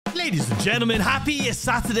Ladies and gentlemen, happy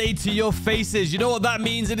Saturday to your faces. You know what that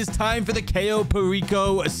means? It is time for the CAYO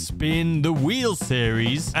PERICO Spin the Wheel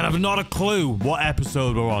series. And I've not a clue what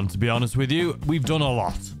episode we're on, to be honest with you. We've done a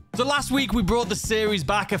lot. So last week, we brought the series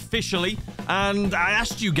back officially, and I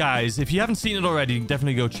asked you guys, if you haven't seen it already,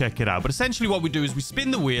 definitely go check it out. But essentially what we do is we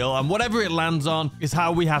spin the wheel, and whatever it lands on is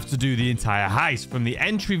how we have to do the entire heist. From the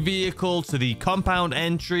entry vehicle to the compound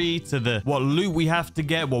entry to the what loot we have to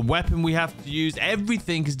get, what weapon we have to use,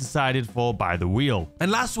 everything is decided for by the wheel.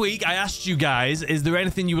 And last week, I asked you guys, is there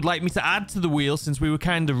anything you would like me to add to the wheel since we were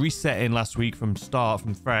kind of resetting last week from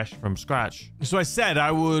scratch? So I said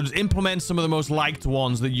I would implement some of the most liked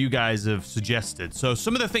ones that you guys have suggested. So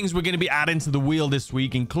some of the things we're going to be adding to the wheel this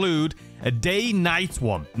week include a day-night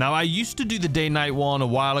one. Now, I used to do the day-night one a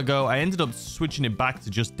while ago. I ended up switching it back to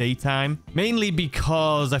just daytime, mainly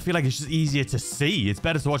because I feel like it's just easier to see. It's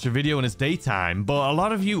better to watch a video when it's daytime, but a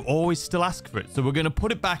lot of you always still ask for it. So we're going to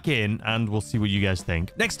put it back in and we'll see what you guys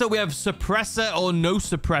think. Next up, we have suppressor or no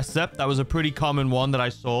suppressor. That was a pretty common one that I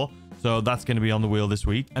saw. So that's going to be on the wheel this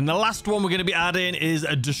week. And the last one we're going to be adding is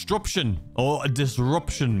a disruption or a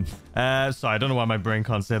disruption. Sorry, I don't know why my brain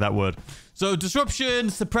can't say that word. So disruption,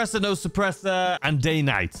 suppressor, no suppressor, and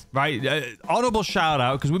day-night, right? Honorable shout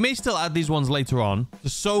out, because we may still add these ones later on. The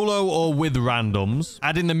solo or with randoms.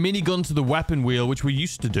 Adding the minigun to the weapon wheel, which we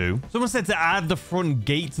used to do. Someone said to add the front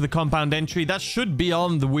gate to the compound entry. That should be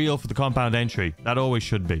on the wheel for the compound entry. That always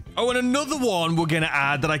should be. Oh, and another one we're going to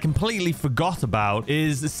add that I completely forgot about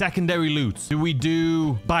is the secondary loot. Do we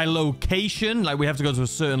do by location? Like we have to go to a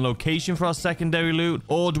certain location for our secondary loot?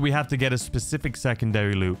 Or do we have to get a specific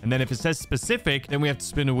secondary loot? And then if it says specific, then we have to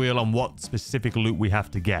spin a wheel on what specific loot we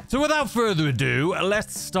have to get. So without further ado,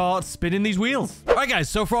 let's start spinning these wheels. All right, guys.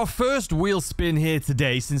 So for our first wheel spin here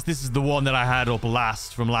today, since this is the one that I had up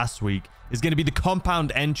last from last week, is going to be the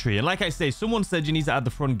compound entry. And like I say, someone said you need to add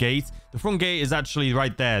the front gate. The front gate is actually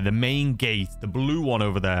right there, the main gate, the blue one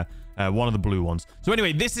over there. One of the blue ones. So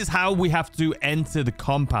anyway, this is how we have to enter the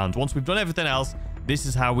compound. Once we've done everything else, this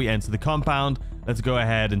is how we enter the compound. Let's go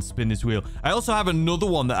ahead and spin this wheel. I also have another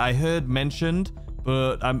one that I heard mentioned,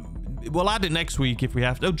 but we'll add it next week if we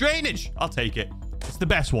have to. Oh, drainage. I'll take it. It's the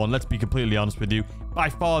best one. Let's be completely honest with you. By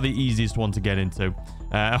far the easiest one to get into.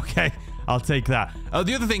 Okay. I'll take that.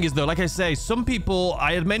 The other thing is, though, like I say, some people,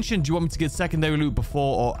 I had mentioned, do you want me to get secondary loot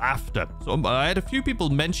before or after? So I had a few people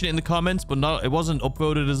mention it in the comments, but it wasn't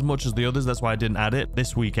upvoted as much as the others. That's why I didn't add it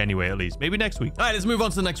this week anyway, at least. Maybe next week. All right, let's move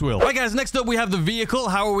on to the next wheel. All right, guys, next up, we have the vehicle.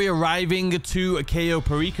 How are we arriving to CAYO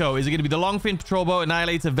PERICO? Is it going to be the Longfin, Patrol Boat,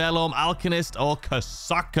 Annihilator, Velom, Alchemist, or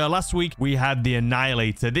Kasaka? Last week, we had the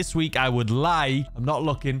Annihilator. This week, I would lie. I'm not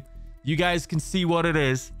looking. You guys can see what it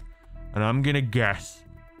is, and I'm going to guess.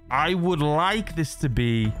 I would like this to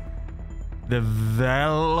be the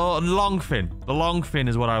Longfin. The Longfin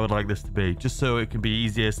is what I would like this to be. Just so it can be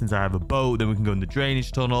easier since I have a boat. Then we can go in the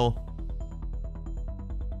drainage tunnel.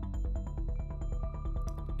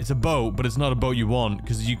 It's a boat, but it's not a boat you want.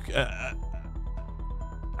 Because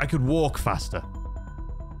I could walk faster.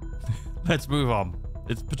 Let's move on.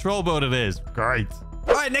 It's patrol boat it is. Great.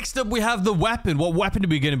 All right, next up, we have the weapon. What weapon are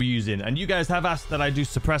we going to be using? And you guys have asked that I do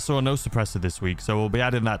suppressor or no suppressor this week, so we'll be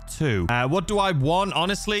adding that too. What do I want?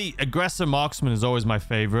 Honestly, aggressor marksman is always my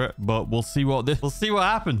favorite, but we'll see what happens.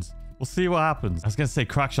 We'll see what happens. I was going to say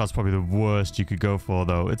crack shot's probably the worst you could go for,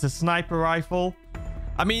 though. It's a sniper rifle.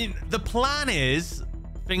 I mean, the plan is,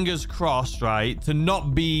 fingers crossed, right, to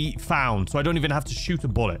not be found, so I don't even have to shoot a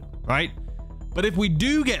bullet, right? But if we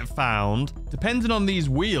do get found, depending on these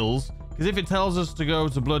wheels, because if it tells us to go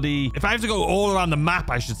to if I have to go all around the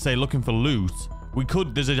map, I should say, looking for loot,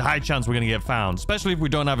 there's a high chance we're going to get found, especially if we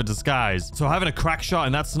don't have a disguise. So having a crack shot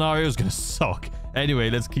in that scenario is going to suck. Anyway,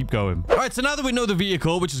 let's keep going. All right, so now that we know the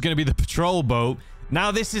vehicle, which is going to be the patrol boat,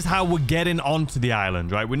 now this is how we're getting onto the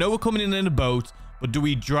island, right? We know we're coming in a boat, but do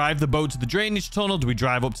we drive the boat to the drainage tunnel? Do we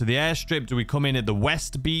drive up to the airstrip? Do we come in at the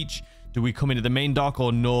west beach? Do we come in at the main dock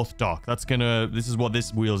or north dock? This is what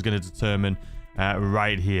this wheel is going to determine.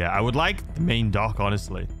 Right here. I would like the main dock,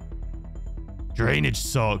 honestly. Drainage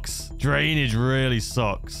sucks. Drainage really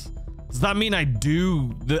sucks. Does that mean I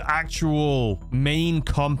do the actual main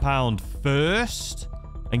compound first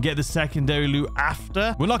and get the secondary loot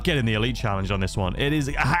after? We're not getting the elite challenge on this one. It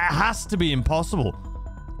has to be impossible.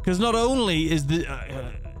 Because not only is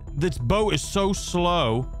this boat is so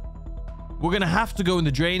slow, we're going to have to go in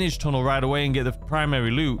the drainage tunnel right away and get the primary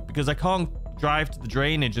loot because I can't drive to the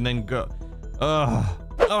drainage and then go... Ugh.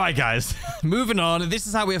 All right, guys. Moving on. This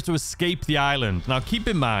is how we have to escape the island. Now, keep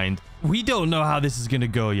in mind, we don't know how this is going to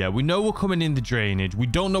go yet. We know we're coming in the drainage. We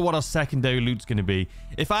don't know what our secondary loot's going to be.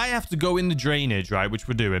 If I have to go in the drainage, right, which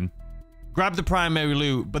we're doing, grab the primary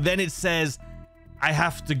loot, but then it says I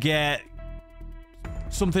have to get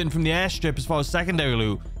something from the airstrip as far as secondary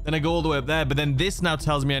loot. Then I go all the way up there, but then this now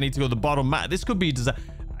tells me I need to go to the bottom map. This could be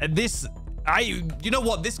you know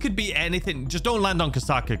what? This could be anything. Just don't land on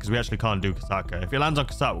Kasaka, because we actually can't do Kasaka. If it lands on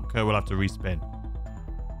Kasaka, we'll have to respin.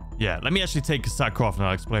 Yeah, let me actually take Kasaka off and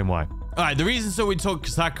I'll explain why. All right, the reason so we took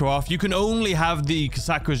Kasaka off, you can only have the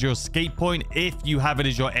Kasaka as your escape point if you have it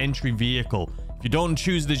as your entry vehicle. If you don't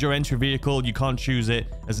choose it as your entry vehicle, you can't choose it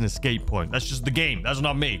as an escape point. That's just the game. That's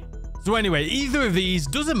not me. So anyway, either of these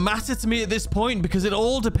doesn't matter to me at this point because it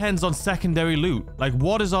all depends on secondary loot. Like,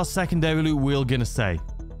 what is our secondary loot wheel gonna say?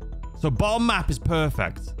 So bottom map is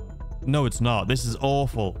perfect. No, it's not. This is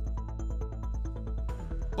awful.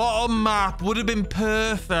 Bottom map would have been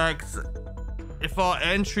perfect if our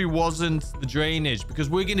entry wasn't the drainage, because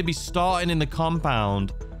we're going to be starting in the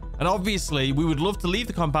compound. And obviously, we would love to leave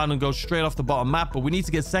the compound and go straight off the bottom map, but we need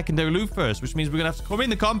to get secondary loot first, which means we're going to have to come in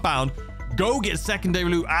the compound, go get secondary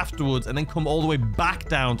loot afterwards, and then come all the way back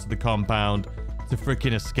down to the compound to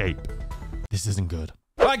freaking escape. This isn't good.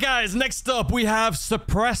 All right, guys, next up, we have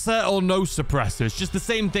suppressor or no suppressor. It's just the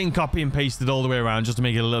same thing, copy and pasted all the way around, just to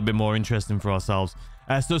make it a little bit more interesting for ourselves.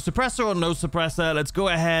 So suppressor or no suppressor, let's go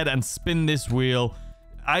ahead and spin this wheel.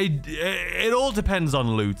 It all depends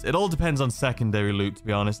on loot. It all depends on secondary loot, to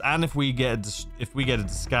be honest, and if we get a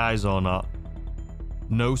disguise or not.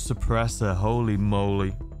 No suppressor, holy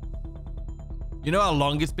moly. You know how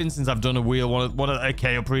long it's been since I've done a wheel, one a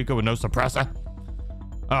KAYO PERICO with no suppressor?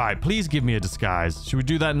 All right, please give me a disguise. Should we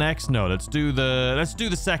do that next? No, let's do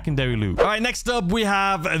the secondary loot. All right, next up we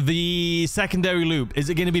have the secondary loot. Is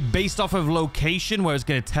it going to be based off of location where it's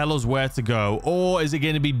going to tell us where to go, or is it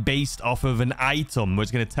going to be based off of an item where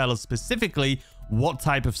it's going to tell us specifically what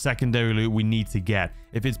type of secondary loot we need to get?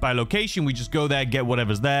 If it's by location, we just go there, get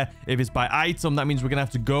whatever's there. If it's by item, that means we're gonna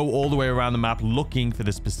have to go all the way around the map looking for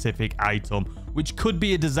the specific item, which could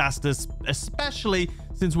be a disaster, especially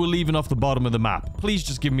since we're leaving off the bottom of the map. Please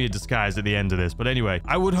just give me a disguise at the end of this. But anyway,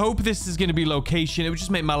 I would hope this is gonna be location. It would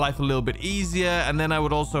just make my life a little bit easier, and then I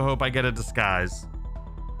would also hope I get a disguise.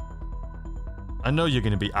 I know you're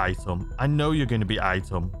gonna be item. I know you're gonna be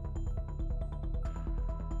item.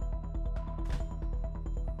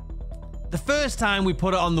 The first time we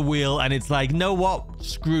put it on the wheel and it's like, know what?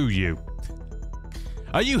 Screw you.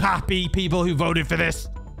 Are you happy, people who voted for this?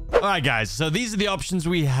 All right, guys. So these are the options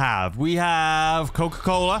we have. We have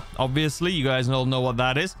Coca-Cola. Obviously, you guys all know what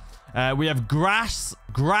that is. We have grass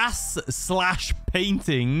slash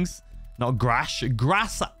paintings. Not grass.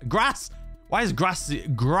 Grass. Why is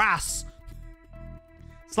grass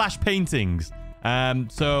slash paintings?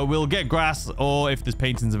 So we'll get grass, or if there's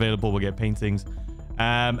paintings available, we'll get paintings.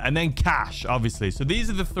 And then cash, obviously. So these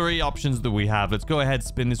are the three options that we have. Let's go ahead,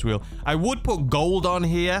 spin this wheel. I would put gold on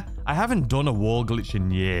here. I haven't done a wall glitch in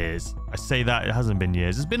years. I say that, it hasn't been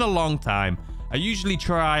years. It's been a long time. I usually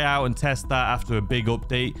try out and test that after a big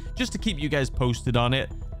update, just to keep you guys posted on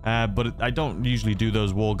it. But I don't usually do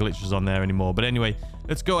those wall glitches on there anymore. But anyway,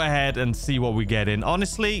 let's go ahead and see what we get in.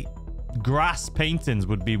 Honestly, grass paintings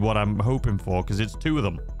would be what I'm hoping for, because it's 2 of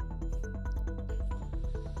them.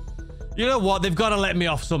 You know what? They've got to let me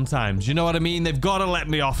off sometimes. You know what I mean? They've got to let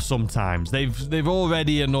me off sometimes. They've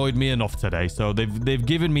already annoyed me enough today, so they've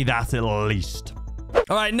given me that at least.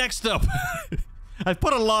 All right, next up. I've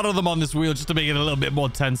put a lot of them on this wheel just to make it a little bit more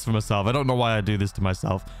tense for myself. I don't know why I do this to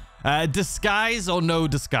myself. Disguise or no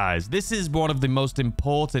disguise? This is one of the most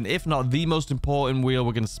important, if not the most important wheel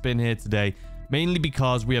we're going to spin here today, mainly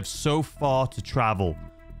because we have so far to travel,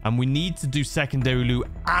 and we need to do secondary loot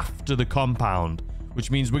after the compound, which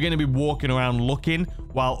means we're going to be walking around looking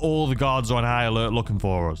while all the guards are on high alert looking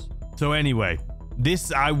for us. So anyway,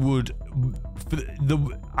 this I would...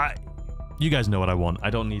 you guys know what I want. I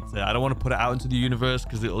don't want to put it out into the universe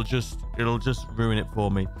because it'll just ruin it for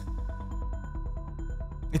me.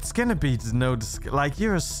 It's going to be no... Like,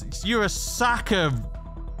 you're a sack of...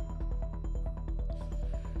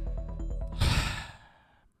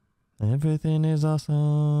 Everything is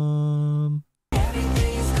awesome.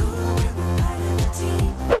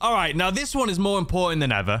 All right, now this one is more important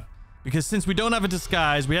than ever, because since we don't have a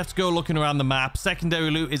disguise, we have to go looking around the map. Secondary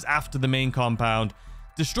loot is after the main compound.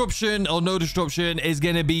 Disruption or no disruption is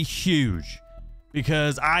going to be huge,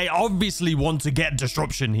 because I obviously want to get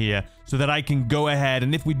disruption here so that I can go ahead,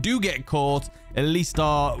 and if we do get caught, at least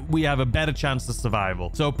we have a better chance of survival.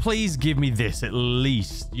 So please give me this at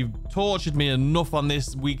least. You've tortured me enough on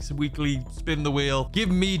this weekly spin the wheel. Give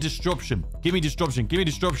me disruption. Give me disruption. Give me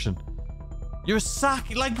disruption. You're a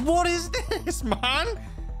sack. Like, what is this, man?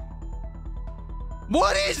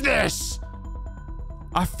 What is this?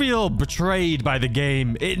 I feel betrayed by the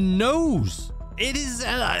game. It knows. It is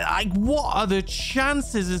like, what are the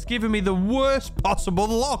chances? It's giving me the worst possible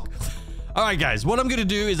luck. All right, guys, what I'm going to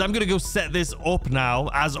do is I'm going to go set this up now,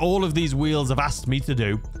 as all of these wheels have asked me to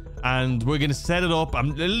do. And we're going to set it up. At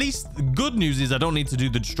least the good news is I don't need to do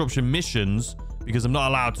the disruption missions because I'm not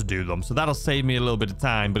allowed to do them. So that'll save me a little bit of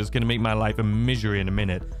time, but it's going to make my life a misery in a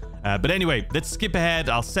minute. But anyway, let's skip ahead.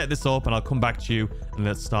 I'll set this up and I'll come back to you and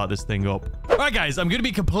let's start this thing up. All right, guys, I'm going to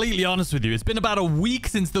be completely honest with you. It's been about a week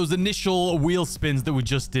since those initial wheel spins that we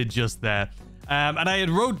just did just there. And I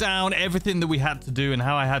had wrote down everything that we had to do and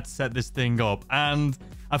how I had to set this thing up. And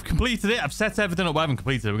I've completed it. I've set everything up. Well, I haven't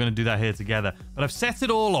completed it. We're going to do that here together. But I've set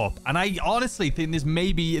it all up. And I honestly think this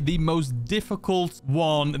may be the most difficult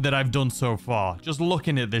one that I've done so far. Just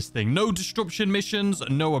looking at this thing. No disruption missions.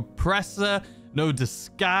 No oppressor. No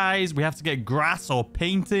disguise. We have to get grass or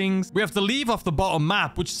paintings. We have to leave off the bottom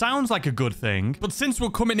map, which sounds like a good thing. But since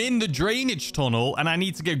we're coming in the drainage tunnel and I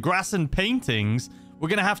need to get grass and paintings, we're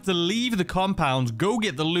going to have to leave the compounds, go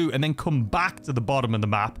get the loot, and then come back to the bottom of the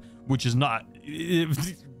map, which is not...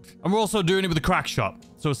 And we're also doing it with a crack shot,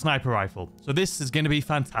 so a sniper rifle. So this is going to be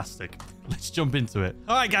fantastic. Let's jump into it.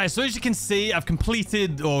 All right, guys. So as you can see, I've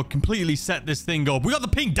completed or completely set this thing up. We got the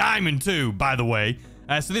pink diamond too, by the way.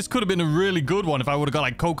 So this could have been a really good one if I would have got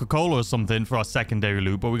like Coca-Cola or something for our secondary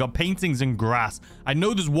loot. But we got paintings and grass. I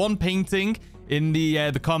know there's one painting in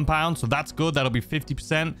the compound, so that's good. That'll be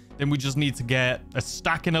 50%. Then we just need to get a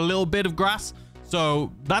stack and a little bit of grass.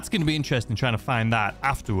 So that's going to be interesting trying to find that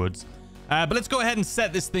afterwards. But let's go ahead and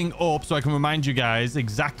set this thing up so I can remind you guys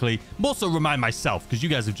exactly. Also remind myself, because you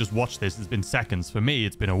guys have just watched this. It's been seconds. For me,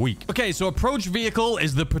 it's been a week. Okay, so approach vehicle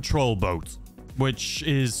is the patrol boat, which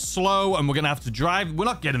is slow, and we're going to have to drive. We're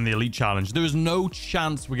not getting the elite challenge. There is no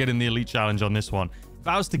chance we're getting the elite challenge on this one. If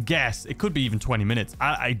I was to guess, it could be even 20 minutes.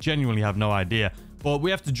 I genuinely have no idea. But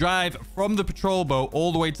we have to drive from the patrol boat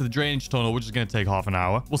all the way to the drainage tunnel, which is going to take half an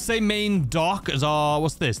hour. We'll say main dock as our...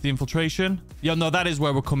 What's this? The infiltration? Yeah, no, that is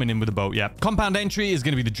where we're coming in with the boat, yeah. Compound entry is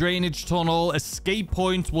going to be the drainage tunnel. Escape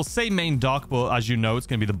point, we'll say main dock, but as you know, it's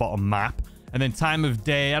going to be the bottom map. And then time of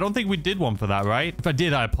day. I don't think we did one for that, right? If I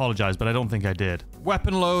did, I apologize, but I don't think I did.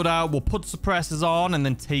 Weapon loadout. We'll put suppressors on and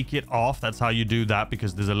then take it off. That's how you do that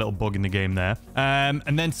because there's a little bug in the game there.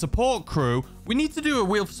 And then support crew. We need to do a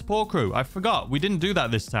wheel for support crew. I forgot. We didn't do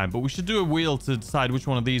that this time, but we should do a wheel to decide which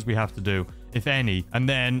one of these we have to do, if any. And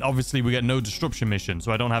then obviously we get no disruption mission,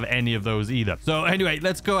 so I don't have any of those either. So anyway,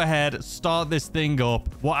 let's go ahead, start this thing up.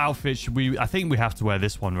 What outfit should we... I think we have to wear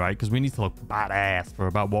this one, right? Because we need to look badass for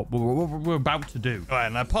about what we're about to do. All right,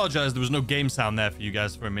 and I apologize. There was no game sound there for you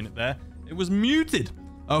guys for a minute there. It was muted.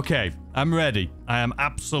 Okay, I'm ready. I am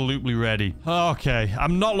absolutely ready. Okay,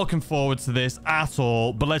 I'm not looking forward to this at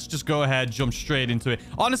all, but let's just go ahead, jump straight into it.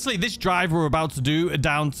 Honestly, this drive we're about to do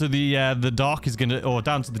down to the dock is gonna, or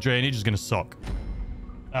down to the drainage is gonna suck.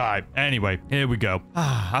 All right, anyway, here we go.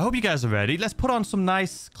 I hope you guys are ready. Let's put on some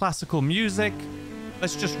nice classical music.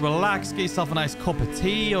 Let's just relax, get yourself a nice cup of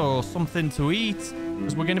tea or something to eat,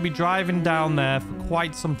 because we're gonna be driving down there for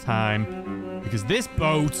quite some time. Because this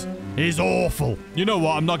boat is awful. You know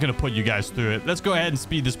what? I'm not going to put you guys through it. Let's go ahead and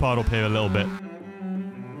speed this part up here a little bit.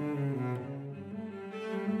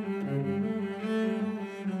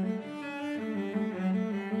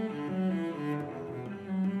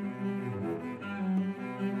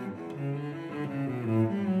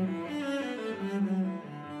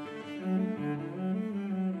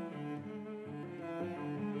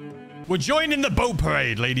 We're joining the boat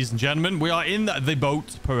parade, ladies and gentlemen. We are in the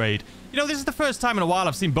boat parade. You know, this is the first time in a while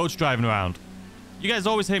I've seen boats driving around. You guys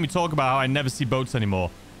always hear me talk about how I never see boats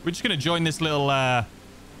anymore. We're just going to join this little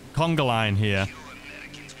conga line here.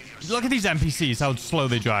 Look at these NPCs, how slow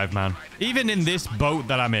they drive, man. Even in this boat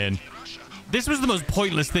that I'm in. This was the most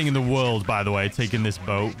pointless thing in the world, by the way, taking this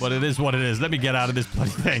boat. But it is what it is. Let me get out of this bloody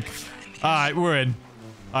thing. All right, we're in.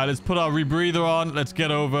 All right, let's put our rebreather on. Let's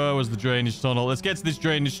get over. Where's the drainage tunnel? Let's get to this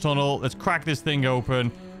drainage tunnel. Let's crack this thing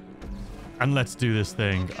open. And let's do this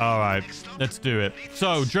thing. All right, let's do it.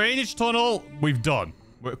 So, drainage tunnel, we've done.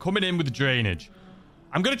 We're coming in with the drainage.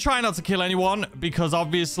 I'm going to try not to kill anyone because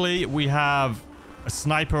obviously we have a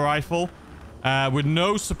sniper rifle with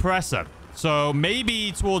no suppressor. So,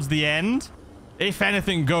 maybe towards the end, if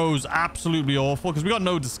anything goes absolutely awful, because we got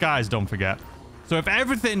no disguise, don't forget. So, if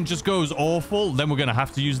everything just goes awful, then we're going to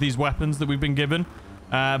have to use these weapons that we've been given.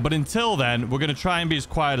 But until then, we're going to try and be as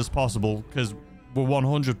quiet as possible because... we're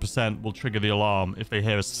 100% will trigger the alarm if they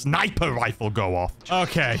hear a sniper rifle go off.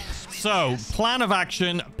 Okay, so plan of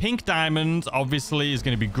action. Pink diamond, obviously, is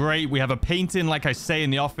going to be great. We have a painting, like I say, in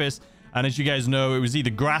the office. And as you guys know, it was either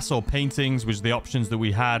grass or paintings, which are the options that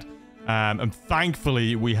we had. And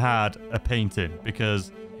thankfully, we had a painting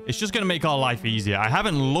because it's just going to make our life easier. I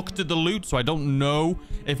haven't looked at the loot, so I don't know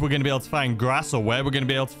if we're going to be able to find grass or where we're going to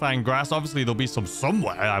be able to find grass. Obviously, there'll be some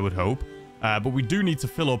somewhere, I would hope. But we do need to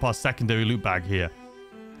fill up our secondary loot bag here.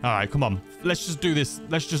 All right, come on. Let's just do this.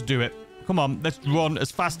 Let's just do it. Come on. Let's run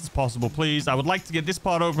as fast as possible, please. I would like to get this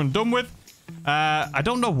part over and done with. I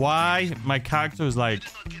don't know why my character is like...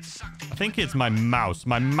 I think it's my mouse.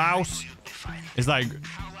 My mouse is like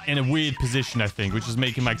in a weird position, I think, which is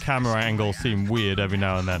making my camera angle seem weird every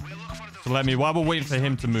now and then. So let me... While we're waiting for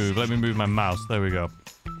him to move, let me move my mouse. There we go.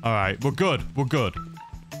 All right. We're good. We're good.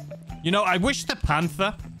 You know, I wish the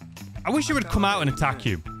panther... I wish he would come out and attack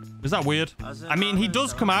you. Is that weird? I mean, he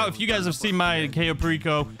does come out. If you guys have seen my CAYO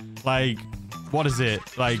PERICO, like, what is it?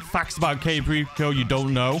 Like, facts about CAYO PERICO you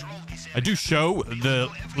don't know. I do show the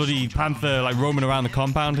bloody panther, like, roaming around the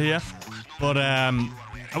compound here. But,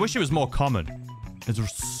 I wish it was more common. It's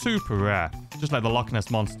super rare. Just like the Loch Ness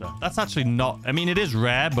Monster. That's actually not... I mean, it is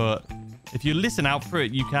rare, but if you listen out for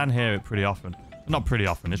it, you can hear it pretty often. Not pretty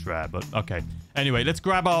often. It's rare, but okay. Anyway, let's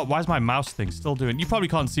grab our... Why is my mouse thing still doing... You probably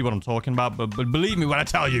can't see what I'm talking about, but believe me when I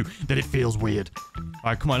tell you that it feels weird. All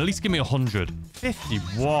right, come on. At least give me 100.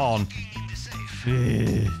 51.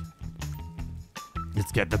 Ugh.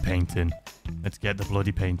 Let's get the painting. Let's get the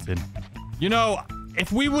bloody painting. You know,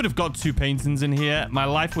 if we would have got 2 paintings in here, my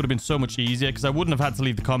life would have been so much easier because I wouldn't have had to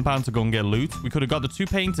leave the compound to go and get loot. We could have got the 2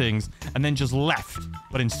 paintings and then just left.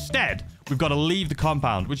 But instead, we've got to leave the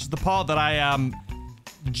compound, which is the part that I am...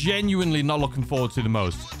 genuinely not looking forward to the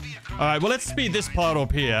most. All right, well, let's speed this part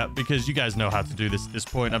up here because you guys know how to do this at this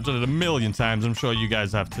point. I've done it a million times. I'm sure you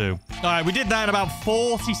guys have too. All right, we did that in about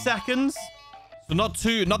 40 seconds. So not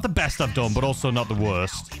the best I've done, but also not the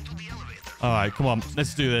worst. All right, come on.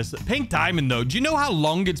 Let's do this. Pink Diamond, though. Do you know how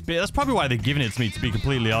long it's been? That's probably why they're giving it to me, to be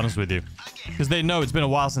completely honest with you. Because they know it's been a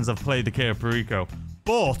while since I've played the CAYO PERICO.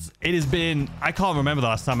 But it has been... I can't remember the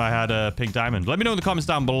last time I had a Pink Diamond. Let me know in the comments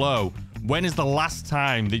down below. When is the last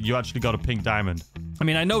time that you actually got a Pink Diamond? I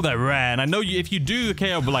mean, I know they're rare, and I know if you do the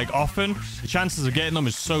KO, like, often, the chances of getting them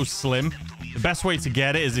is so slim. The best way to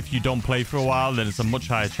get it is if you don't play for a while, then it's a much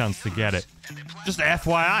higher chance to get it. Just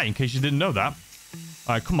FYI, in case you didn't know that.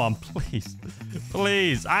 All right, come on, please.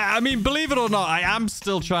 Please. I mean, believe it or not, I am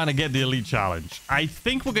still trying to get the Elite Challenge. I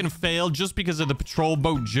think we're going to fail just because of the patrol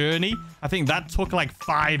boat journey. I think that took, like,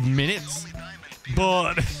 5 minutes.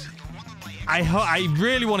 But... I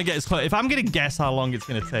really want to get as close. If I'm going to guess how long it's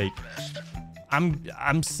going to take,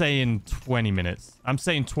 I'm saying 20 minutes. I'm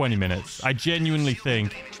saying 20 minutes. I genuinely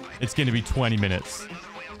think it's going to be 20 minutes.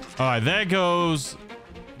 All right, there goes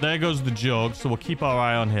the jug. So we'll keep our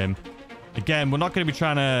eye on him. Again, we're not going to be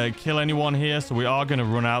trying to kill anyone here, so we are going to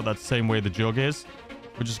run out that same way the jug is.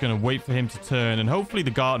 We're just going to wait for him to turn, and hopefully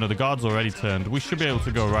the guard... No, the guard's already turned. We should be able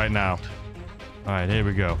to go right now. All right, here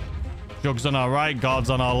we go. Jug's on our right,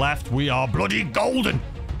 guard's on our left. We are bloody golden.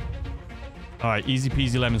 All right, easy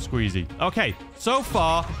peasy lemon squeezy. Okay, so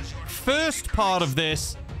far, first part of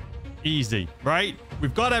this, easy, right?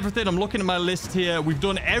 We've got everything. I'm looking at my list here. We've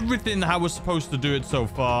done everything how we're supposed to do it so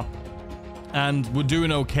far, and we're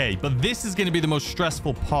doing okay. But this is going to be the most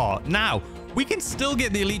stressful part. Now, we can still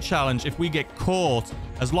get the Elite Challenge if we get caught,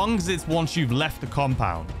 as long as it's once you've left the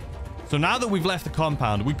compound. So now that we've left the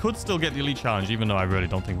compound, we could still get the Elite Challenge, even though I really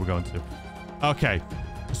don't think we're going to. Okay.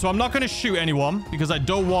 So I'm not going to shoot anyone because I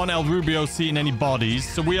don't want El Rubio seeing any bodies.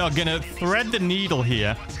 So we are going to thread the needle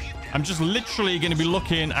here. I'm just literally going to be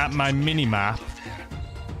looking at my mini-map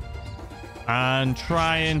and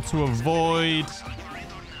trying to avoid...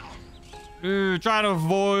 trying to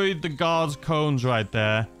avoid the guard's cones right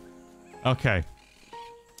there. Okay.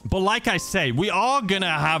 But like I say, we are going to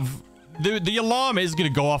have... The alarm is going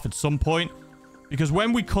to go off at some point because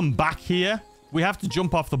when we come back here, we have to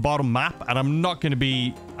jump off the bottom map, and I'm not going to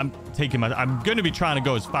be... I'm going to be trying to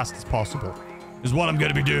go as fast as possible is what I'm going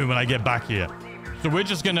to be doing when I get back here. So we're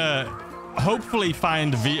just going to hopefully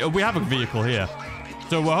find a vehicle. We have a vehicle here.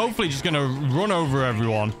 So we're hopefully just going to run over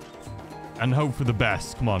everyone and hope for the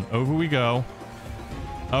best. Come on, over we go.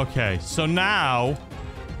 Okay, so now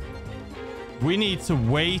we need to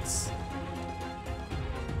wait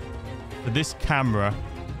for this camera.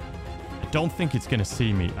 I don't think it's going to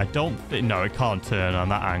see me. I don't think... No, it can't turn on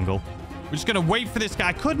that angle. We're just going to wait for this guy.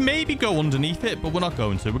 I could maybe go underneath it, but we're not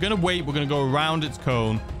going to. We're going to wait. We're going to go around its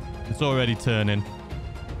cone. It's already turning.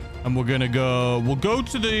 And we're going to go... We'll go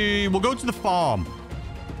to the farm.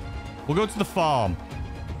 We'll go to the farm.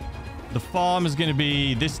 The farm is going to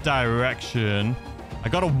be this direction. I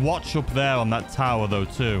got to watch up there on that tower, though,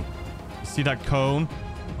 too. You see that cone?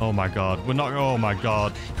 Oh, my God. We're not... Oh, my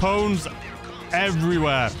God. Cones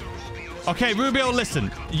everywhere. Okay, Rubio,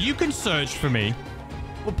 listen. You can search for me.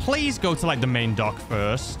 But please go to, like, the main dock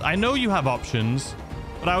first. I know you have options.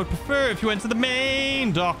 But I would prefer if you went to the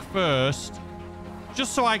main dock first.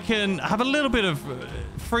 Just so I can have a little bit of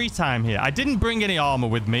free time here. I didn't bring any armor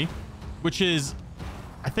with me. Which is,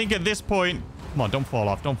 I think at this point... Come on, don't fall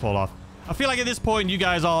off. Don't fall off. I feel like at this point, you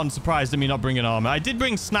guys aren't surprised at me not bringing armor. I did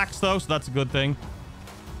bring snacks, though, so that's a good thing.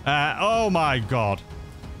 Oh, my God.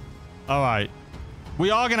 All right. We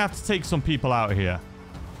are going to have to take some people out here.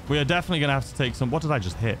 We are definitely going to have to take some... What did I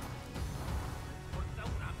just hit?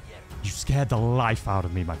 You scared the life out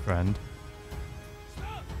of me, my friend.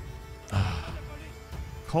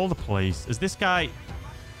 Call the police. Is this guy...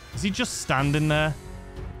 Is he just standing there?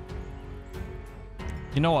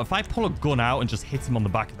 You know what? If I pull a gun out and just hit him on the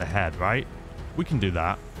back of the head, right? We can do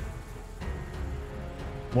that.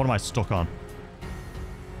 What am I stuck on?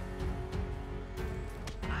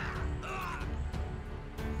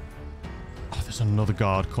 Oh, there's another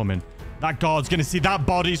guard coming. That guard's going to see that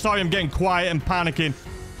body. Sorry, I'm getting quiet and panicking.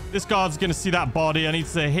 This guard's going to see that body. I need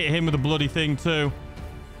to hit him with a bloody thing, too.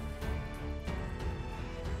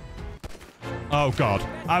 Oh, God.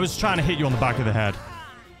 I was trying to hit you on the back of the head.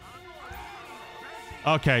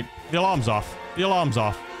 Okay. The alarm's off. The alarm's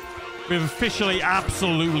off. We've officially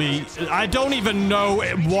absolutely... I don't even know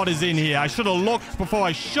what is in here. I should have looked before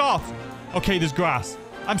I shot. Okay, there's grass.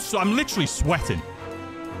 I'm literally sweating.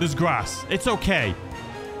 There's grass. It's okay.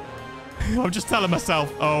 I'm just telling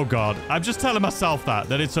myself... Oh, God. I'm just telling myself that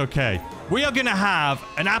it's okay. We are going to have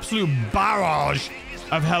an absolute barrage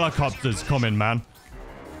of helicopters coming, man.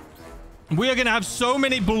 We are going to have so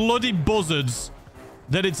many bloody buzzards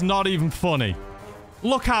that it's not even funny.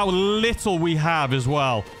 Look how little we have as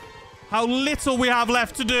well. How little we have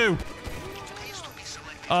left to do.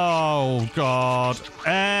 Oh, God.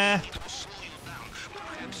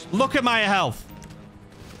 Look at my health.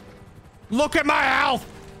 Look at my health.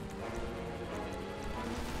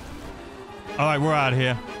 All right, we're out of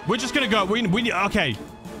here. We're just going to go. Okay.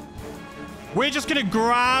 We're just going to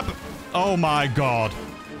grab... Oh, my God.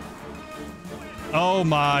 Oh,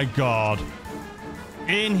 my God.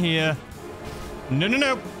 In here. No, no,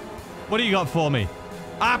 no. What do you got for me?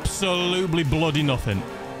 Absolutely bloody nothing.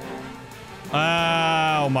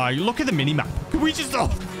 Oh, my. Look at the mini-map. Can we just...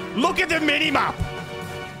 Oh, look at the mini-map.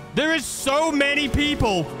 There is so many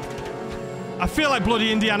people. I feel like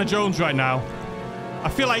bloody Indiana Jones right now. I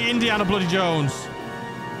feel like Indiana bloody Jones.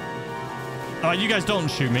 All right, you guys don't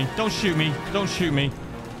shoot me. Don't shoot me. Don't shoot me.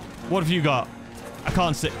 What have you got? I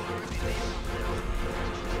can't see.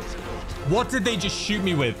 What did they just shoot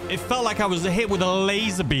me with? It felt like I was hit with a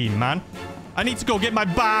laser beam, man. I need to go get my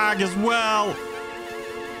bag as well.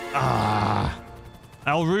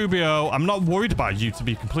 El Rubio, I'm not worried about you, to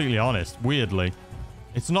be completely honest. Weirdly.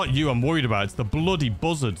 It's not you I'm worried about. It's the bloody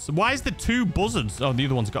buzzards. Why is there two buzzards? Oh, the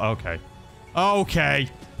other one's got... Okay. Okay.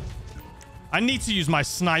 I need to use my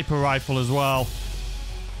sniper rifle as well.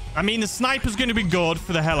 I mean, the sniper's going to be good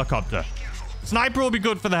for the helicopter. Sniper will be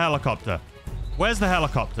good for the helicopter. Where's the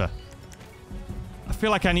helicopter? I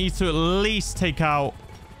feel like I need to at least take out...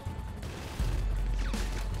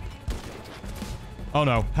 Oh,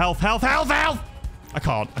 no. Health, health, health, health! I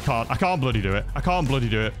can't bloody do it. I can't bloody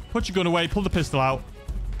do it. Put your gun away. Pull the pistol out.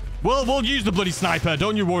 We'll use the bloody sniper.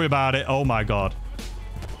 Don't you worry about it. Oh, my God.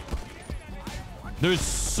 There's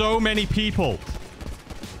so many people.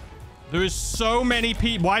 There is so many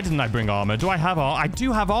people. Why didn't I bring armor? Do I have armor? I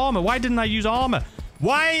do have armor. Why didn't I use armor?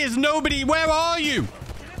 Why is nobody... Where are you?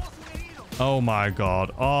 Oh, my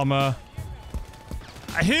God. Armor.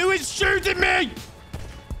 Who is shooting me?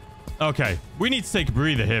 Okay. We need to take a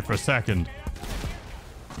breather here for a second.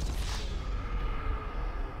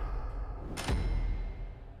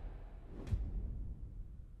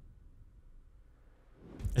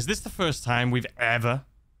 Is this the first time we've ever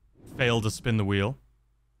failed to spin the wheel?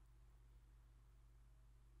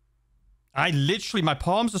 I literally, my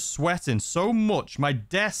palms are sweating so much. My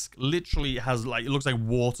desk literally has, like, it looks like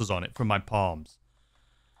water's on it from my palms.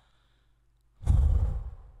 All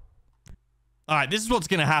right, this is what's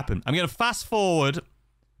going to happen. I'm going to fast forward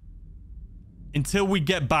until we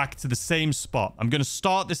get back to the same spot. I'm going to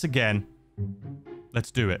start this again. Let's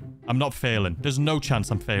do it. I'm not failing. There's no chance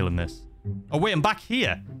I'm failing this. Oh, wait, I'm back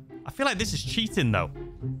here. I feel like this is cheating, though.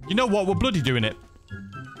 You know what? We're bloody doing it.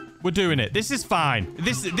 We're doing it. This is fine.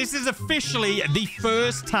 This is officially the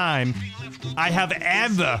first time I have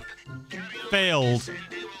ever failed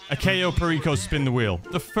a CAYO PERICO spin the wheel.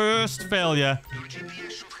 The first failure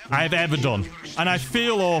I have ever done. And I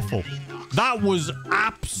feel awful. That was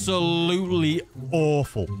absolutely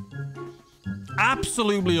awful.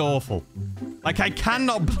 Absolutely awful. Like, I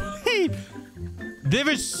cannot believe There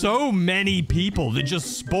is so many people that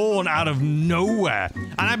just spawn out of nowhere.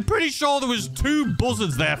 And I'm pretty sure there was 2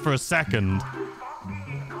 buzzards there for a second.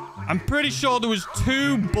 I'm pretty sure there was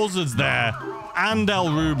 2 buzzards there and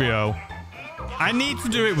El Rubio. I need to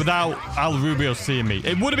do it without El Rubio seeing me.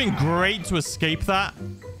 It would have been great to escape that.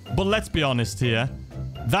 But let's be honest here.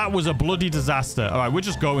 That was a bloody disaster. All right, we're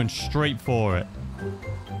just going straight for it.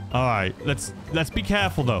 All right, let's be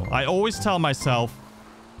careful, though. I always tell myself,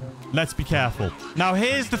 let's be careful. Now,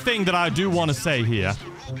 here's the thing that I do want to say here.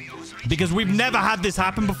 Because we've never had this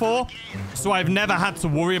happen before. So I've never had to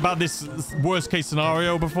worry about this worst case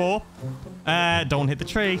scenario before. Don't hit the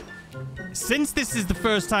tree. Since this is the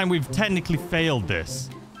first time we've technically failed this,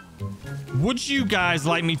 would you guys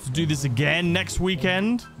like me to do this again next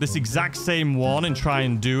weekend? This exact same one and try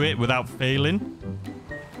and do it without failing?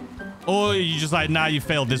 Or are you just like, nah, you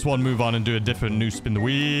failed this one, move on and do a different new spin the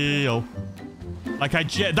wheel? Like,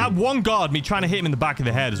 that one guard, me trying to hit him in the back of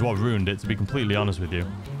the head is what ruined it, to be completely honest with you.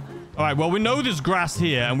 All right, well, we know there's grass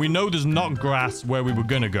here, and we know there's not grass where we were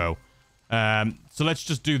going to go. So let's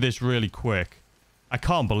just do this really quick. I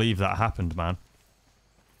can't believe that happened, man.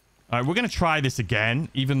 All right, we're going to try this again,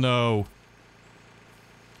 even though...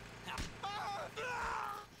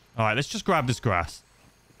 All right, let's just grab this grass.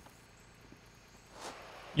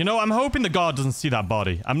 You know, I'm hoping the guard doesn't see that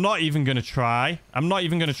body. I'm not even going to try. I'm not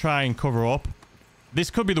even going to try and cover up. This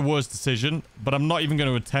could be the worst decision, but I'm not even going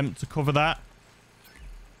to attempt to cover that.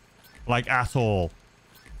 Like, at all.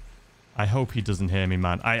 I hope he doesn't hear me,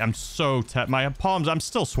 man. I'm so... My palms... I'm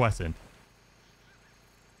still sweating.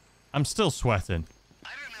 I'm still sweating.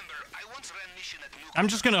 I'm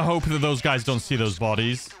just going to hope that those guys don't see those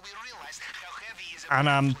bodies.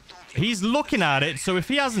 And, he's looking at it, so if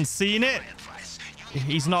he hasn't seen it,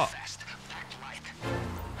 he's not...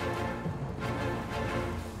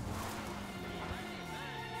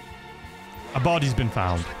 A body's been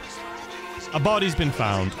found. A body's been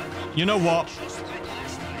found. You know what?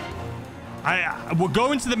 We're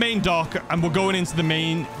going to the main dock, and we're going into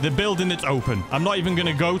the building that's open. I'm not even going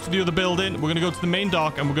to go to the other building. We're going to go to the main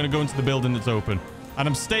dock, and we're going to go into the building that's open. And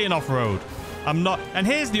I'm staying off-road. I'm not... And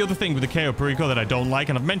here's the other thing with the CAYO PERICO that I don't like,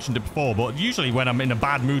 and I've mentioned it before, but usually when I'm in a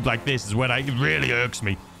bad mood like this is when it really irks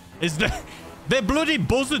me. Is they're bloody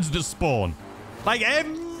buzzards that spawn. Like,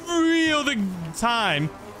 every other time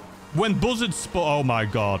when buzzards spawn... Oh, my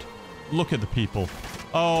God. Look at the people.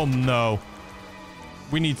 Oh, no.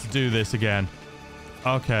 We need to do this again.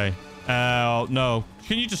 Okay. No.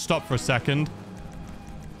 Can you just stop for a second?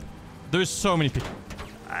 There's so many people.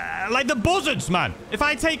 Like the buzzards, man. If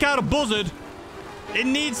I take out a buzzard, it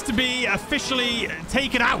needs to be officially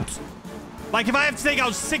taken out. Like, if I have to take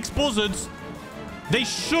out 6 buzzards, they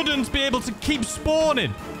shouldn't be able to keep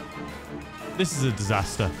spawning. This is a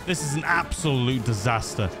disaster. This is an absolute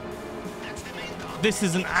disaster. This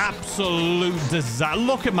is an absolute disaster.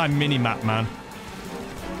 Look at my mini-map, man.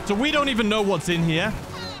 So we don't even know what's in here.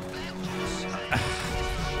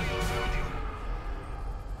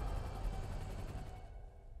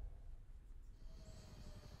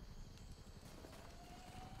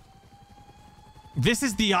 This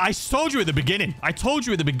is the... I told you at the beginning. I told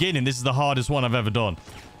you at the beginning this is the hardest one I've ever done.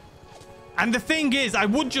 And the thing is, I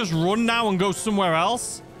would just run now and go somewhere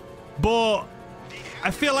else. But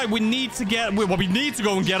I feel like we need to get... Well, we need to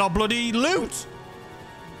go and get our bloody loot.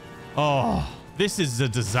 Oh, this is a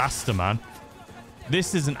disaster, man.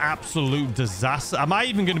 This is an absolute disaster. Am I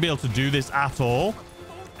even going to be able to do this at all?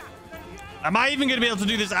 Am I even going to be able to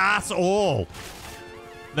do this at all?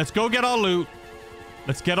 Let's go get our loot.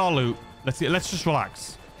 Let's get our loot. Let's just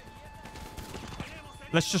relax.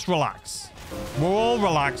 Let's just relax. We're all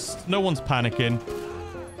relaxed. No one's panicking.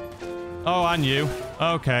 Oh, and you.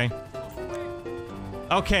 Okay.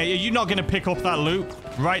 Okay, are you not going to pick up that loot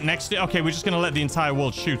right next to it? Okay, we're just going to let the entire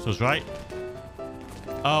world shoot us, right?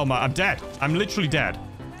 Oh, my. I'm dead. I'm literally dead.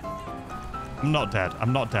 I'm not dead.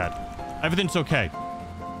 I'm not dead. Everything's okay.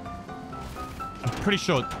 I'm pretty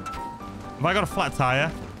sure... Have I got a flat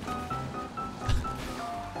tire?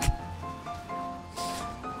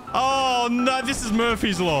 Oh, no. This is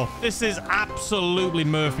Murphy's Law. This is absolutely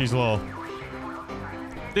Murphy's Law.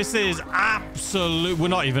 This is absolute... We're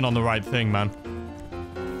not even on the right thing, man.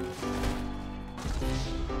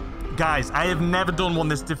 Guys, I have never done one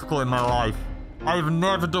this difficult in my life. I have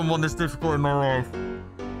never done one this difficult in my life.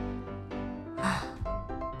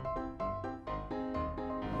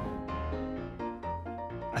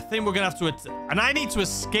 I think we're going to have to... And I need to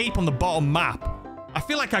escape on the bottom map. I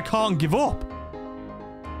feel like I can't give up.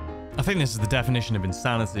 I think this is the definition of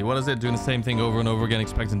insanity. What is it? Doing the same thing over and over again,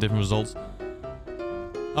 expecting different results.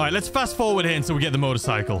 All right, let's fast forward here until we get the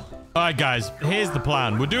motorcycle. All right, guys. Here's the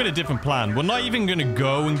plan. We're doing a different plan. We're not even going to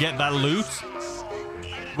go and get that loot.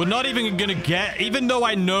 We're not even going to get... Even though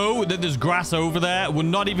I know that there's grass over there, we're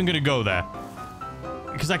not even going to go there.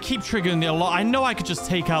 Because I keep triggering the alarm. I know I could just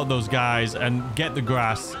take out those guys and get the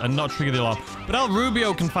grass and not trigger the alarm. But El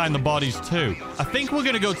Rubio can find the bodies too. I think we're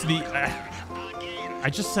going to go to the... I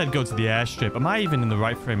just said go to the airstrip. Am I even in the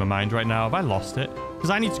right frame of mind right now? Have I lost it? Because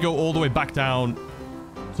I need to go all the way back down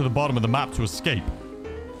to the bottom of the map to escape.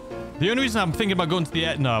 The only reason I'm thinking about going to the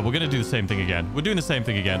air... No, we're going to do the same thing again. We're doing the same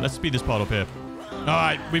thing again. Let's speed this part up here. All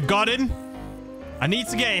right, we've got him. I need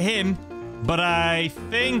to get him, but I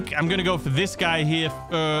think I'm going to go for this guy here.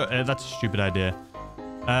 That's a stupid idea.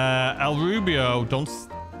 El Rubio, don't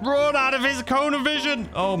run out of his cone of vision.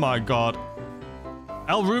 Oh, my God.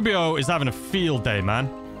 El Rubio is having a field day, man.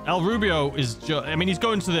 El Rubio is just... I mean, he's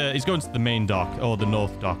going to the main dock, or the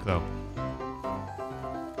north dock, though.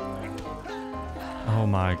 Oh,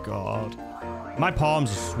 my God. My palms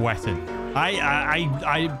are sweating.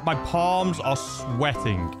 My palms are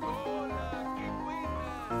sweating.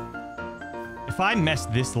 If I mess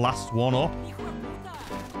this last one up...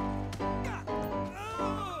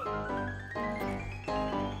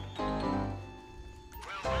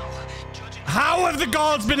 How have the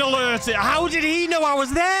guards been alerted? How did he know I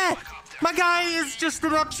was there? My guy is just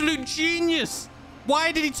an absolute genius.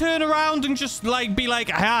 Why did he turn around and just, like, be like,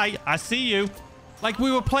 hi, I see you. Like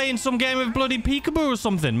we were playing some game of bloody peekaboo or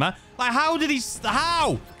something, man. Like, how did he...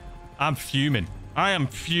 How? I'm fuming. I am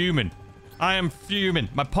fuming. I am fuming.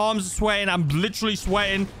 My palms are sweating. I'm literally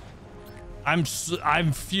sweating. I'm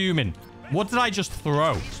fuming. What did I just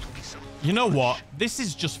throw? You know what? This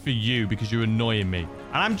is just for you because you're annoying me.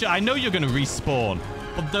 And I know you're going to respawn.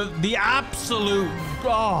 But the absolute...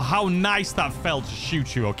 Oh, how nice that felt to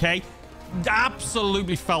shoot you, okay?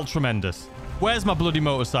 Absolutely felt tremendous. Where's my bloody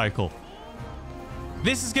motorcycle?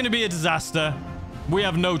 This is going to be a disaster. We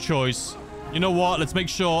have no choice. You know what? Let's make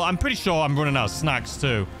sure. I'm pretty sure I'm running out of snacks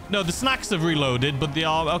too. No, the snacks have reloaded, but the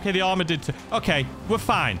armor... Okay, the armor did too. Okay, we're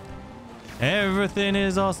fine. Everything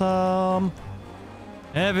is awesome.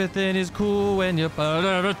 Everything is cool when you're...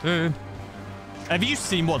 Have you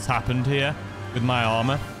seen what's happened here with my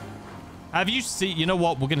armor? Have you seen... You know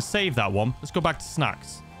what? We're going to save that one. Let's go back to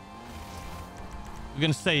snacks. We're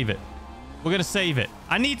going to save it. We're going to save it.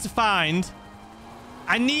 I need to find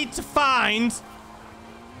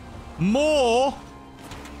more.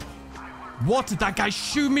 What did that guy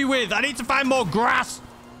shoot me with? I need to find more grass.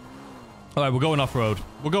 All right, we're going off-road.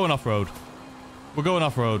 We're going off-road. We're going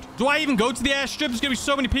off-road. Do I even go to the airstrip? There's going to be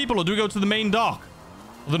so many people. Or do we go to the main dock?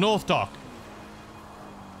 Or the north dock?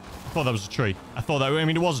 I thought that was a tree. I thought that... I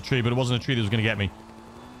mean, it was a tree, but it wasn't a tree that was going to get me.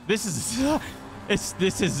 This is... This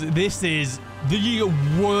is the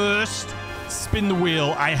worst spin the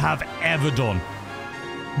wheel I have ever done.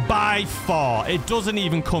 By far. It doesn't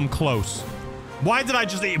even come close. Why did I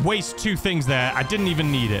just waste two things there? I didn't even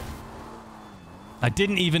need it. I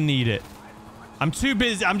didn't even need it. I'm too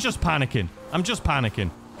busy. I'm just panicking. I'm just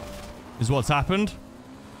panicking. Is what's happened.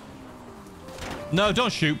 No,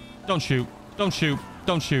 don't shoot. Don't shoot. Don't shoot.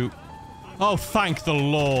 Don't shoot. Oh, thank the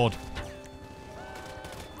Lord.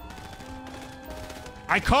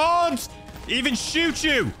 I can't even shoot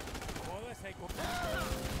you.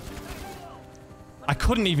 I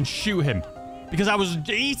couldn't even shoot him because I was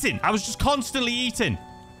eating. I was just constantly eating.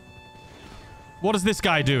 What is this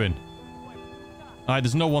guy doing? All right,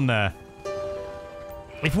 there's no one there.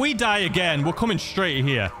 If we die again, we're coming straight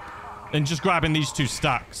here and just grabbing these two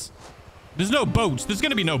stacks. There's no boats. There's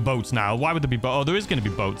going to be no boats now. Why would there be boats? Oh, there is going to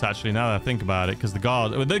be boats, actually, now that I think about it, because the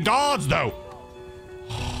guards, though.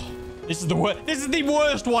 This is the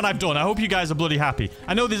worst one I've done. I hope you guys are bloody happy.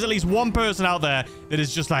 I know there's at least one person out there that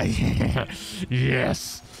is just like,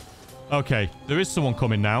 yes. Okay, there is someone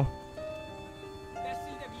coming now.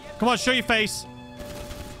 Come on, show your face.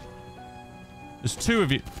 There's two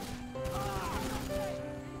of you.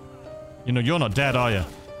 You know, you're not dead, are you?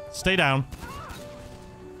 Stay down.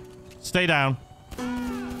 Stay down.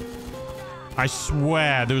 I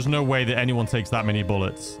swear there's no way that anyone takes that many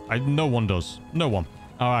bullets. No one does. No one.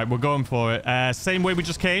 All right, we're going for it. Same way we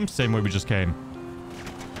just came. Same way we just came.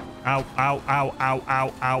 Ow, ow, ow, ow,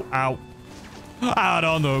 ow, ow, ow. Out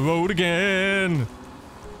on the road again.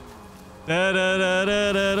 Da, da, da,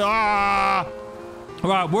 da, da, da. Ah!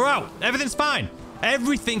 All right, we're out. Everything's fine.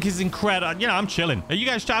 Everything is incredible. You know, I'm chilling. Are you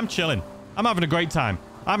guys? I'm chilling. I'm having a great time.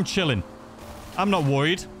 I'm chilling. I'm not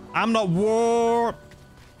worried. I'm not worried.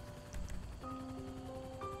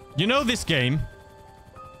 You know this game?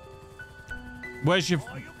 Where's your...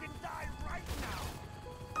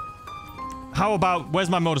 How about... Where's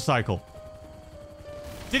my motorcycle?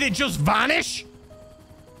 Did it just vanish?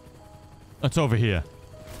 That's over here.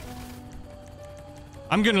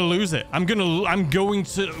 I'm gonna lose it. I'm going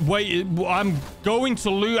to... Wait, I'm going to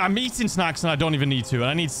lose... I'm eating snacks and I don't even need to. And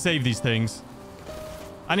I need to save these things.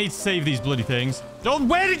 I need to save these bloody things. Don't...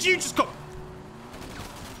 Where did you just go?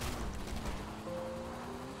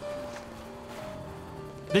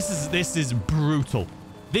 This is brutal.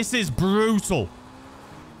 This is brutal.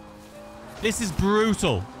 This is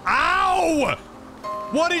brutal. Ow!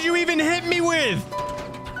 What did you even hit me with?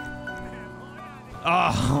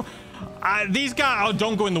 Oh... these guys... Oh,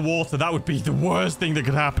 don't go in the water. That would be the worst thing that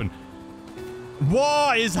could happen.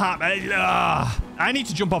 What is happening? I need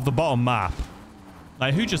to jump off the bottom map.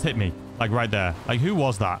 Like, who just hit me? Like, right there. Like, who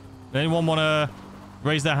was that? Anyone want to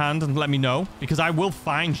raise their hand and let me know? Because I will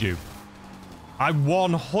find you. I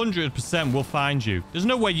 100% will find you. There's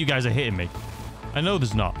no way you guys are hitting me. I know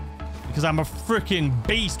there's not. Because I'm a freaking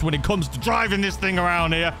beast when it comes to driving this thing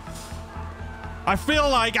around here. I feel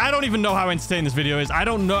like I don't even know how entertaining this video is. I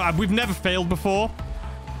don't know. We've never failed before.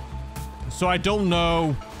 So I don't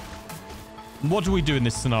know. What do we do in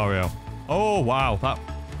this scenario? Oh, wow.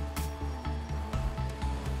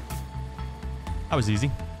 That was easy.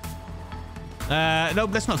 No,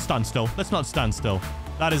 let's not stand still. Let's not stand still.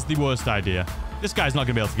 That is the worst idea. This guy's not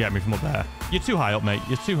going to be able to get me from up there. You're too high up, mate.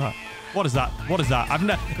 You're too high. What is that? What is that?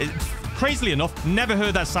 Crazily enough, never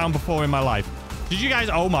heard that sound before in my life. Did you guys...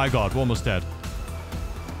 Oh, my God. We're almost dead.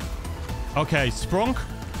 Okay, sprunk.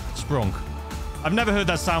 Sprunk. I've never heard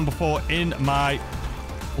that sound before in my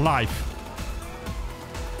life.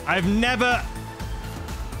 I've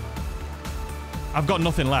got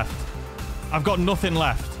nothing left. I've got nothing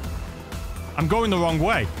left. I'm going the wrong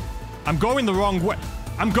way. I'm going the wrong way.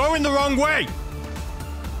 I'm going the wrong way.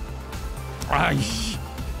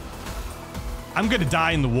 I'm going to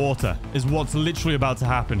die in the water is what's literally about to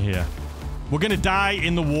happen here. We're going to die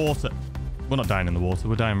in the water. We're not dying in the water.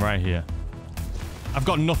 We're dying right here. I've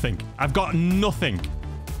got nothing. I've got nothing.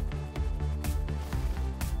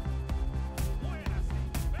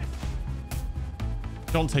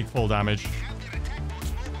 Don't take full damage.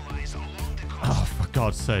 Oh, for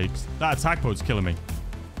God's sakes. That attack boat's killing me.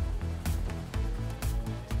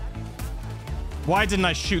 Why didn't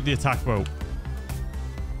I shoot the attack boat?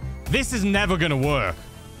 This is never going to work.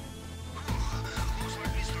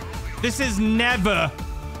 This is never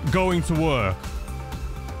going to work.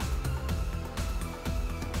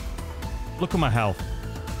 Look at my health.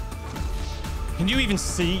 Can you even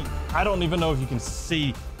see? I don't even know if you can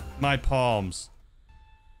see my palms.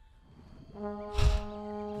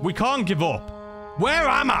 We can't give up. Where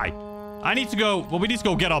am I? I need to go. Well, we need to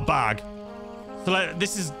go get our bag. So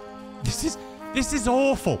this is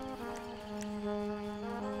awful.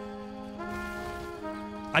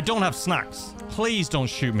 I don't have snacks. Please don't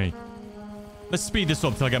shoot me. Let's speed this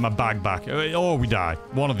up till I get my bag back. Or we die.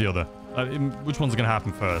 One or the other. Which one's going to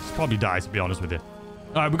happen first? Probably die, to be honest with you.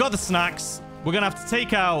 All right, we got the snacks. We're going to have to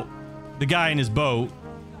take out the guy in his boat.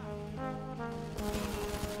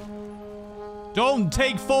 Don't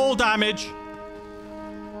take fall damage.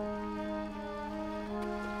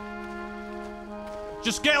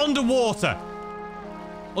 Just get underwater.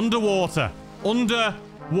 Underwater.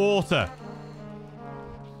 Underwater.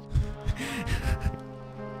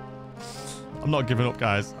 I'm not giving up,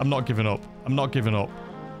 guys. I'm not giving up. I'm not giving up.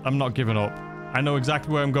 I'm not giving up. I know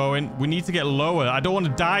exactly where I'm going. We need to get lower. I don't want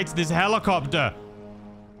to die to this helicopter.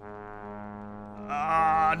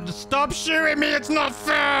 Stop shooting me. It's not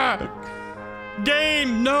fair.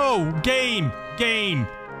 Game. No. Game. Game.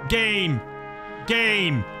 Game.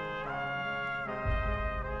 Game.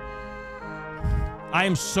 I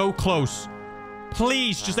am so close.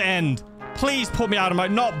 Please just end. Please put me out of my...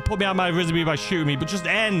 Not put me out of my misery by shooting me, but just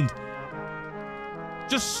end.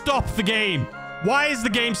 Just stop the game. Why is the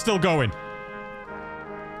game still going?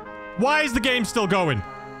 Why is the game still going?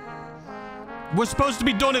 We're supposed to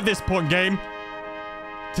be done at this point, game.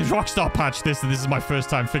 Did Rockstar patch this? And this is my first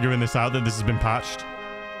time figuring this out, that this has been patched.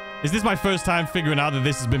 Is this my first time figuring out that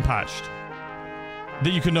this has been patched?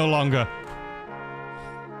 That you can no longer...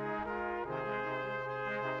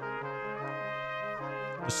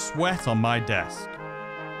 The sweat on my desk.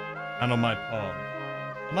 And on my palm.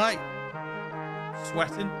 Am I...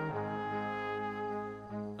 sweating?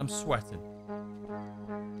 I'm sweating.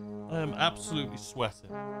 I am absolutely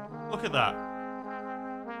sweating. Look at that.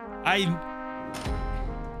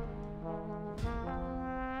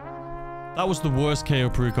 That was the worst CAYO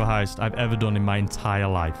PERICO heist I've ever done in my entire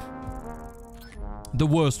life. The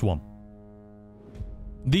worst one.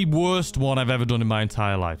 The worst one I've ever done in my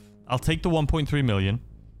entire life. I'll take the 1.3 million.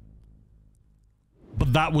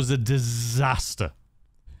 But that was a disaster.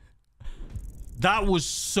 That was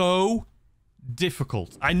so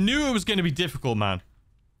difficult. I knew it was going to be difficult, man.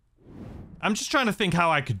 I'm just trying to think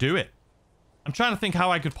how I could do it. I'm trying to think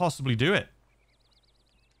how I could possibly do it.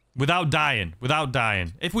 Without dying. Without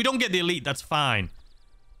dying. If we don't get the elite, that's fine.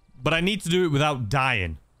 But I need to do it without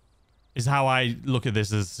dying. Is how I look at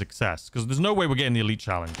this as a success. Because there's no way we're getting the elite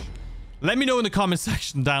challenge. Let me know in the comment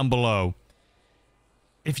section down below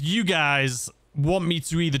if you guys want me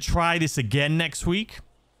to either try this again next week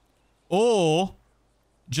or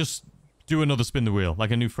just do another spin the wheel,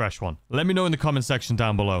 like a new fresh one. Let me know in the comment section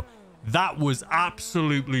down below. That was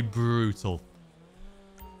absolutely brutal.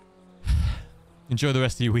 Enjoy the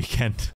rest of your weekend.